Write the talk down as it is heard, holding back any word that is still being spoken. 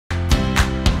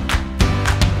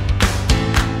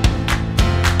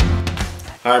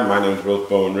Hi, my name is Wilf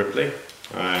Bowman-Ripley.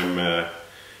 I'm a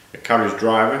carriage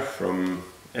driver from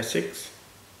Essex.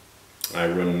 I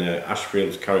run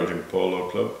Ashfields Carriages and Polo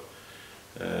Club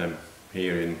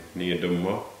here near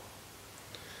Dunmore.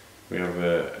 We have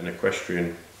an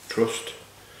equestrian trust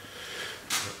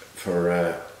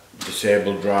for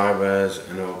disabled drivers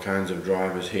and all kinds of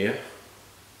drivers here.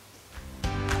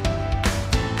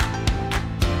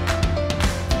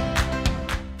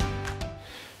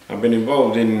 I've been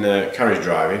involved in carriage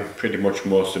driving pretty much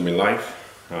most of my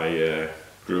life. I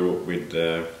grew up with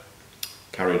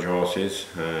carriage horses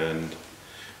and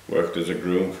worked as a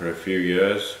groom for a few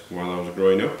years while I was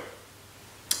growing up,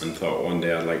 and thought one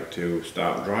day I'd like to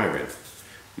start driving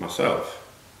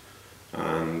myself.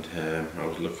 And I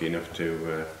was lucky enough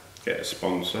to get a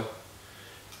sponsor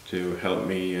to help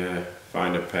me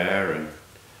find a pair and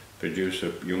produce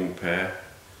a young pair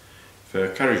for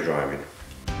carriage driving.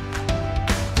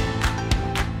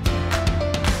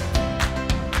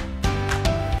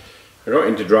 I got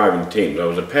into driving teams. I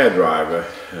was a pair driver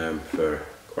for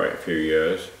quite a few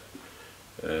years,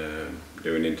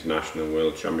 doing international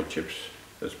world championships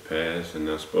as pairs, and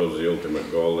I suppose the ultimate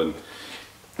goal, and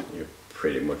you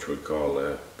pretty much would call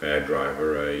a pair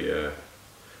driver a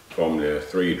Formula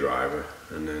 3 driver,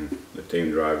 and then the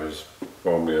team driver's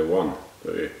Formula 1.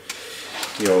 So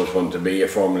you always want to be a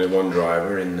Formula 1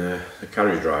 driver in the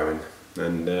carriage driving.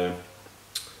 And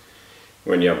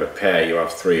when you have a pair, you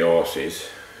have 3 horses.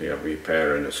 You have your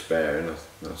pair and a spare, and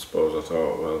I suppose I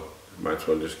thought, well, I might as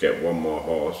well just get one more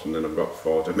horse, and then I've got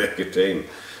 4 to make a team.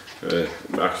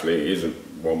 Actually, it isn't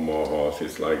one more horse,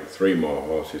 it's like 3 more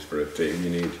horses for a team. You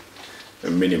need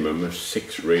a minimum of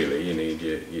 6 really. You need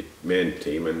your main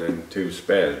team and then 2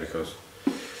 spares, because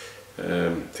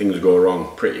things go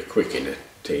wrong pretty quick in a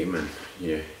team, and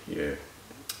you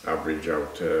average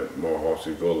out more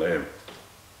horses go lame.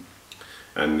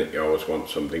 And you always want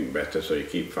something better, so you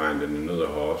keep finding another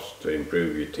horse to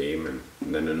improve your team, and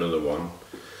then another one.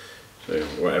 So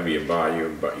whatever you buy,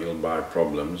 you'll buy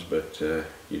problems, but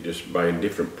you're just buying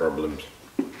different problems.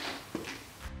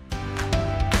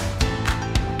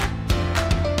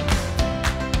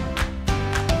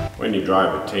 When you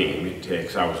drive a team, it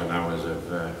takes hours and hours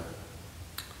of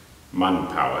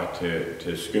manpower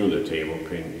to school a team up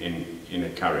in a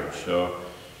carriage. So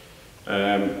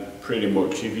pretty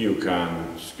much, if you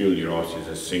can school your horses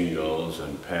as singles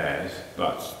and pairs,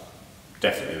 that's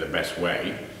definitely the best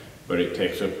way, but it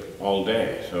takes up all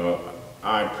day. So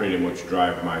I pretty much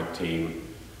drive my team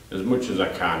as much as I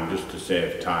can, just to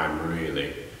save time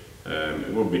really.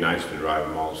 It would be nice to drive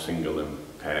them all single and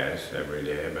pairs every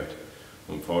day, but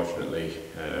unfortunately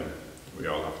we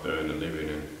all have to earn a living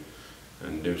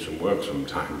and do some work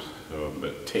sometimes. So,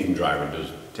 but team driving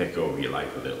does take over your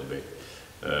life a little bit.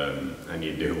 And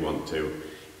you do want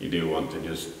to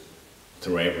just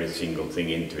throw every single thing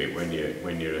into it. When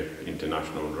you're an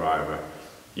international driver,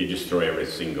 you just throw every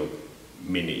single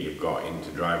minute you've got into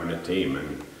driving a team,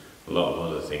 and a lot of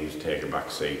other things take a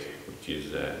back seat, which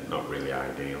is not really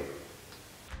ideal.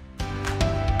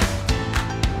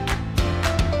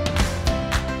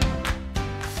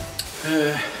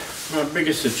 My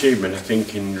biggest achievement, I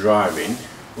think, in driving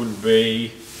would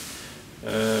be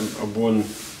I've won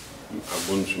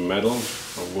some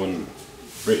medals. I've won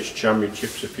British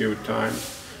championships a few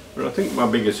times, but I think my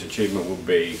biggest achievement would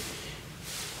be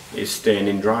staying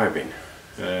in driving.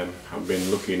 I've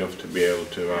been lucky enough to be able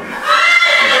to have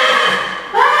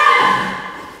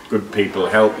good people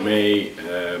help me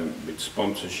with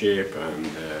sponsorship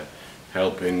and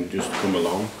helping just come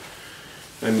along.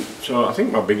 And so I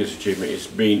think my biggest achievement is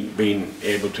being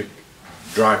able to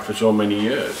drive for so many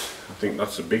years. I think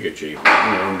that's a big achievement,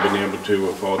 and being able to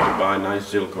afford to buy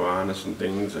nice Zilco harness and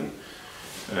things and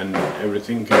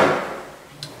everything.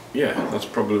 Yeah, that's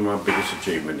probably my biggest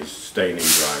achievement, is staying in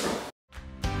driving.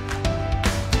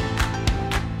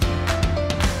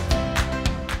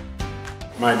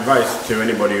 My advice to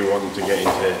anybody who wants to get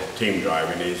into team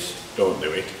driving is don't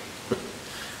do it.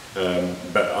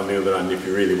 But on the other hand, if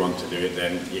you really want to do it,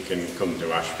 then you can come to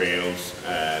Ashfields,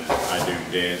 and I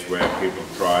do days where people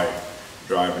try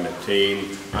driving a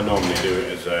team. I normally do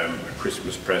it as a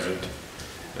Christmas present,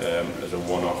 as a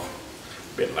one-off,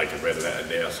 a bit like a red letter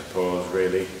day, I suppose,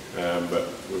 really. But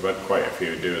we've had quite a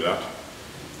few do that.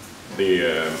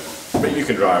 But you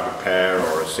can drive a pair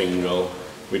or a single.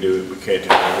 We cater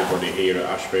to everybody here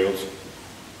at Ashfields,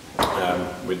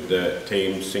 with the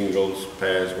teams, singles,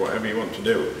 pairs, whatever you want to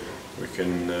do. We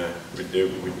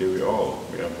do it all.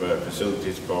 We have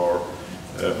facilities for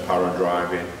para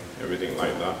driving, everything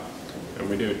like that. And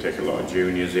we do take a lot of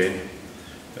juniors in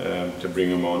to bring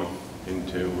them on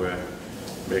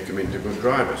make them into good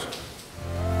drivers.